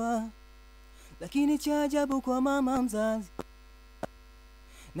 Napojifungua. Lakini cha ajabu kwa mama mzazi.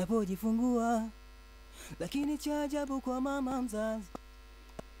 Napojifungua. Lakini cha ajabu kwa mama mzazi.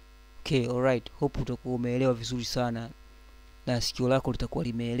 Okay, alright. Hope utakuwa umeelewa vizuri sana na sikio lako litakuwa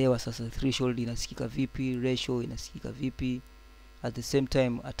limeelewa sasa threshold inasikika vipi, ratio inasikika vipi, at the same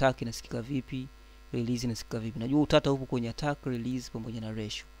time attack inasikika vipi, release inasikika vipi. Najua utata huko kwenye attack, release pamoja na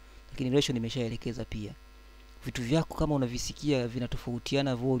ratio. Lakini ratio nimeshaelekeza pia. Vitu vyako kama unavisikia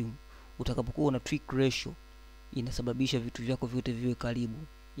vinatofautiana volume, utakapokuwa una tweak ratio inasababisha vitu vyako vyote viwe karibu.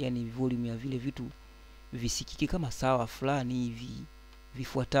 Yaani volume ya vile vitu visikike kama sawa fulani hivi,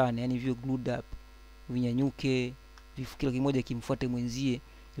 vifuatane, yani viwe glued up, vinyanyuke, kila kimoja kimfuate mwenzie,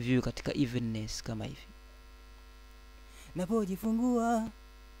 viwe katika evenness kama hivi. Napojifungua.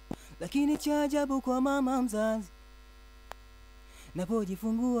 Lakini cha ajabu kwa mama mzazi.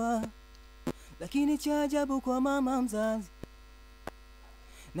 Napojifungua. Lakini cha ajabu kwa mama mzazi.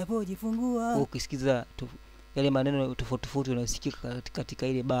 Napojifungua. Ukisikiza yale maneno tofauti tofauti unayosikika katika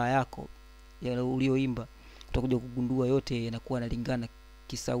ile baa yako ya ulioimba, utakuja kugundua yote yanakuwa yanalingana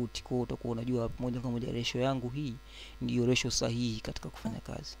kisauti. Kwa utakuwa unajua moja kwa moja ratio yangu hii ndiyo ratio sahihi katika kufanya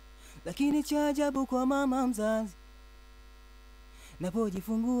kazi. Lakini cha ajabu kwa mama mzazi.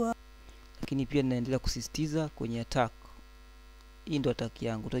 Napojifungua. Lakini pia ninaendelea kusisitiza kwenye attack. Hii ndio attack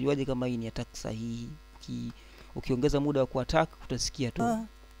yangu. Utajuaje kama hii ni attack sahihi? Ukiongeza muda wa kuattack utasikia tu.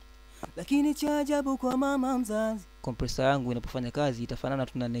 Lakini cha ajabu kwa mama mzazi. Compressor yangu inapofanya kazi itafanana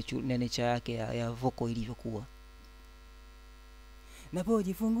tu na nature yake ya vocal ilivyokuwa.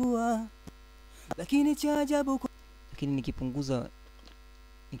 Napojifungua. Lakini cha ajabu kwa... Lakini nikipunguza,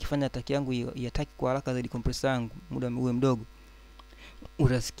 nikifanya attack yangu iattack kwa haraka zaidi compressor yangu, muda uwe mdogo,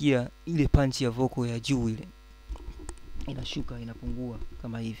 utasikia ile punch ya vocal ya juu ile inashuka, inapungua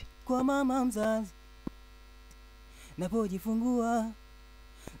kama hivi. Kwa mama mzazi. Napojifungua.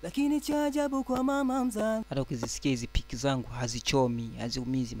 Lakini cha ajabu kwa mama mzazi. Hata ukizisikia hizi piki zangu hazichomi,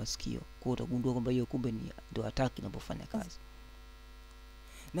 haziumizi masikio. Kwa utagundua kwamba hiyo kumbe ni ndio attack inapofanya kazi.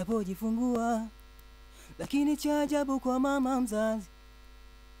 Napojifungua. Lakini cha ajabu kwa mama mzazi.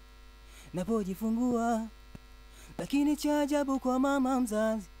 Napojifungua. Lakini cha ajabu kwa mama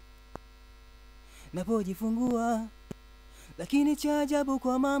mzazi. Napojifungua. Lakini cha ajabu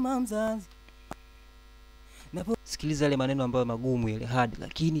kwa mama mzazi. Sikiliza yale maneno ambayo magumu yale hard,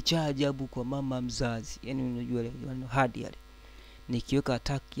 lakini cha ajabu kwa mama mzazi. Yaani unajua yale maneno hard yale. Nikiweka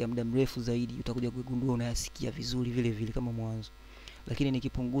attack ya muda mrefu zaidi utakuja kugundua unayasikia vizuri vile vile kama mwanzo. Lakini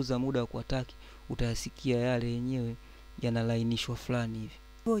nikipunguza muda wa kuattack utayasikia yale yenyewe yanalainishwa fulani hivi.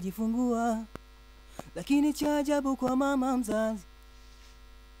 Napojifungua. Lakini cha ajabu kwa mama mzazi.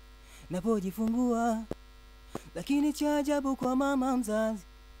 Napojifungua. Lakini cha ajabu kwa mama mzazi.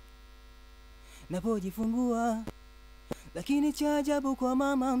 Napojifungua. Lakini cha ajabu kwa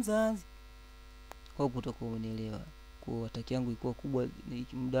mama mzazi. Hapo utakuwa unielewa. Kwa attack yangu ikuwa kubwa,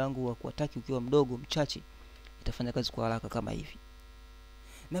 muda wangu wa kuattack ukiwa mdogo mchache, itafanya kazi kwa haraka kama hivi.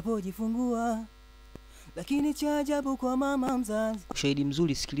 Napojifungua. Lakini cha ajabu kwa mama mzazi. Ushahidi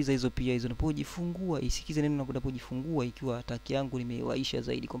mzuri, sikiliza hizo pia hizo. Napojifungua, isikize neno napojifungua ikiwa attack yangu nimeiwaisha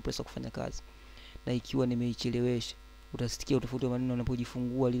zaidi compressor kufanya kazi, na ikiwa nimeichelewesha utasikia utofauti wa maneno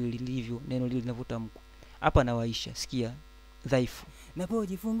napojifungua lile lilivyo, neno lile linavyotamkwa. Hapa nawaisha, sikia dhaifu.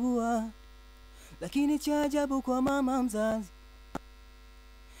 Napojifungua. Lakini cha ajabu kwa mama mzazi.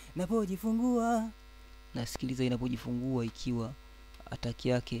 Napojifungua. Nasikiliza inapojifungua ikiwa attack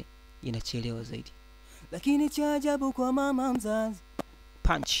yake inachelewa zaidi. Lakini cha ajabu kwa mama mzazi.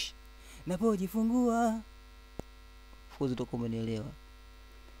 Punch. Napojifungua. Fuzo utakuwa umenielewa.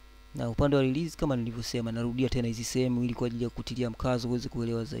 Na upande wa release kama nilivyosema, narudia tena hizi sehemu ili kwa ajili ya kutilia mkazo uweze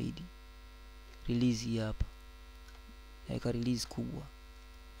kuelewa zaidi. Release hapa. Naweka release kubwa.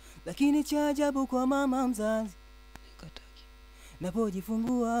 Lakini cha ajabu kwa mama mzazi. Kataki.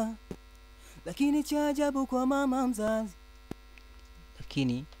 Napojifungua. Lakini cha ajabu kwa mama mzazi.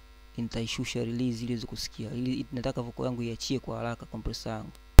 Lakini nitaishusha release ili uweze kusikia. Ili nataka vocal yangu iachie kwa haraka, compressor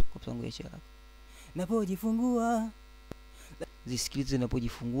yangu iachie haraka. Napojifungua Zisikilize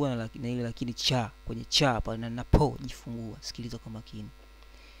napojifungua na ile lakini cha kwenye cha hapa na napojifungua. Sikiliza kwa makini.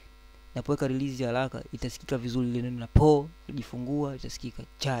 Napoweka release haraka itasikika vizuri ile neno napojifungua, itasikika.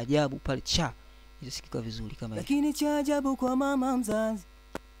 Cha ajabu pale cha itasikika vizuri kama hivi. lakini cha ajabu kwa mama mzazi.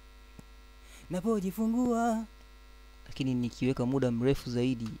 Napojifungua Lakini nikiweka muda mrefu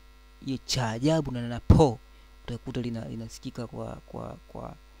zaidi hiyo cha ajabu na napo utakuta linasikika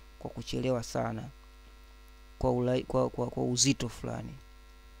kwa kuchelewa sana, kwa uzito fulani.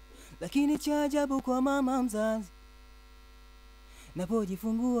 lakini cha ajabu kwa mama mzazi.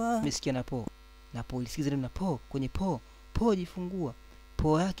 Napojifungua Umesikia napo isikize neno napo kwenye pojifungua.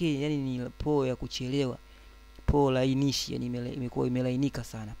 Yake yani ni po ya kuchelewa, lainishi, yani imekuwa imelainika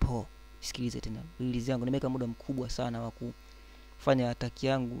sana. Sikilize tena release yangu, nimeweka muda mkubwa sana wa kufanya attack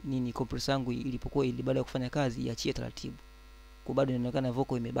yangu compressor yangu ilipokuwa baada ya kufanya kazi iachie taratibu. Kwa bado inaonekana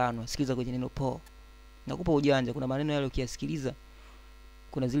vocal imebanwa. Sikiliza kwenye neno nakupa ujanja. Kuna maneno yale ukiyasikiliza,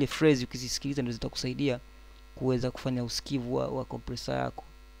 kuna zile phrase ukizisikiliza ndio zitakusaidia kuweza kufanya usikivu wa compressor yako.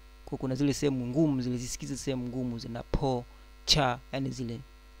 Kwa kuna zile sehemu ngumu, zile zisikize sehemu ngumu zina cha, yani zile.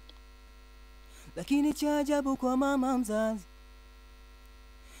 lakini cha ajabu kwa mama mzazi.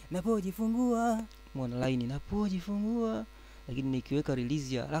 Napojifungua Muona line napojifungua, lakini nikiweka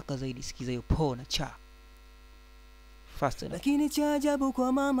release ya haraka zaidi, sikiza hiyo na cha faster. lakini cha ajabu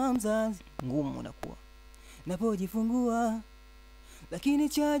kwa mama mzazi. Ngumu inakuwa. Napojifungua lakini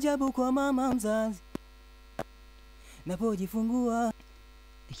cha ajabu kwa mama mzazi. Napojifungua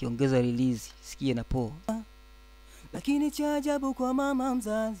Nikiongeza release sikia na lakini cha ajabu kwa mama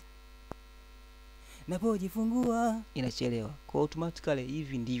mzazi. Napojifungua inachelewa. Kwa automatically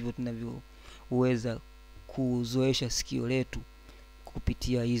hivi ndivyo tunavyoweza kuzoesha sikio letu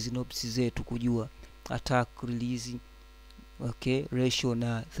kupitia hizi knobs zetu, kujua attack, release, ratio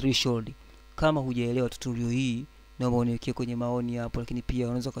na threshold. Kama hujaelewa tutorial hii, naomba uniwekee kwenye maoni hapo, lakini pia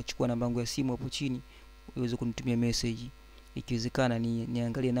unaweza kuchukua namba yangu ya simu hapo chini uweze kunitumia message. Ikiwezekana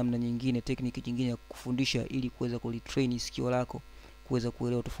niangalie namna nyingine, technique nyingine ya kufundisha ili kuweza kulitrain sikio lako kuweza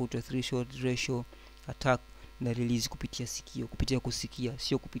kuelewa tofauti ya threshold, ratio, attack na release kupitia sikio, kupitia kusikia,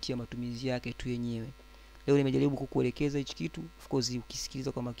 sio kupitia matumizi yake tu yenyewe. Leo nimejaribu kukuelekeza hichi kitu. Of course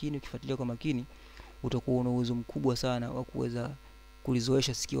ukisikiliza kwa makini, ukifuatilia kwa makini, utakuwa una uwezo mkubwa sana wa kuweza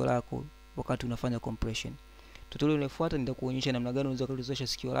kulizoesha sikio lako wakati unafanya compression. Tutorial inayofuata nitakuonyesha namna gani unaweza kulizoesha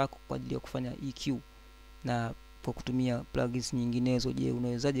sikio lako kwa ajili ya kufanya EQ na kwa kutumia plugins nyinginezo. Je,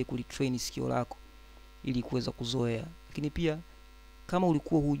 unawezaje kulitrain sikio lako ili kuweza kuzoea? Lakini pia kama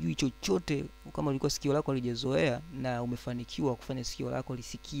ulikuwa hujui chochote, kama ulikuwa sikio lako halijazoea na umefanikiwa kufanya sikio lako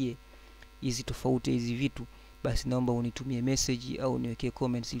lisikie hizi tofauti hizi vitu, basi naomba unitumie message au niwekee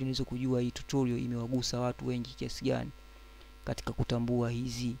comments ili niweze kujua hii tutorial imewagusa watu wengi kiasi gani katika kutambua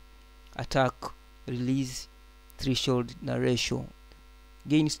hizi attack, release, threshold na ratio.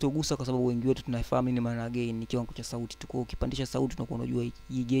 Gain sitogusa kwa sababu wengi wetu tunafahamu nini maana gain, ni kiwango cha sauti tu. Kwa ukipandisha sauti unakuwa unajua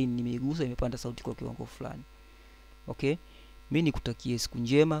hii gain nimeigusa, imepanda sauti kwa kiwango fulani. Mimi nikutakie siku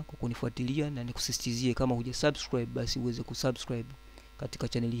njema kwa kunifuatilia, na nikusisitizie kama hujasubscribe basi uweze kusubscribe katika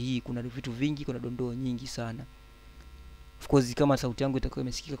channel hii. Kuna vitu vingi, kuna dondoo nyingi sana. Of course kama sauti yangu itakuwa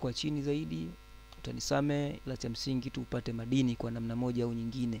imesikika kwa chini zaidi, utanisame, ila cha msingi tu upate madini kwa namna moja au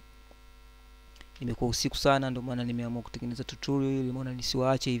nyingine. Nimekuwa usiku sana, ndio maana nimeamua kutengeneza tutorial ili maana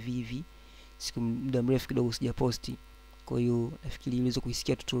nisiwaache hivi hivi. Siku muda mrefu kidogo sijaposti. Kwa hiyo nafikiri uweze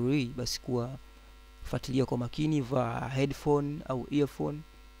kuisikia tutorial hii, basi kuwa fuatilia kwa makini, vaa headphone au earphone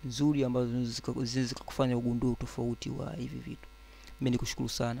nzuri ambazo zinaweza kukufanya ugundue tofauti wa hivi vitu. Mimi nikushukuru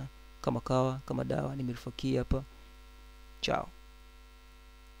sana. Kama dawa nimelifakia hapa. Ciao.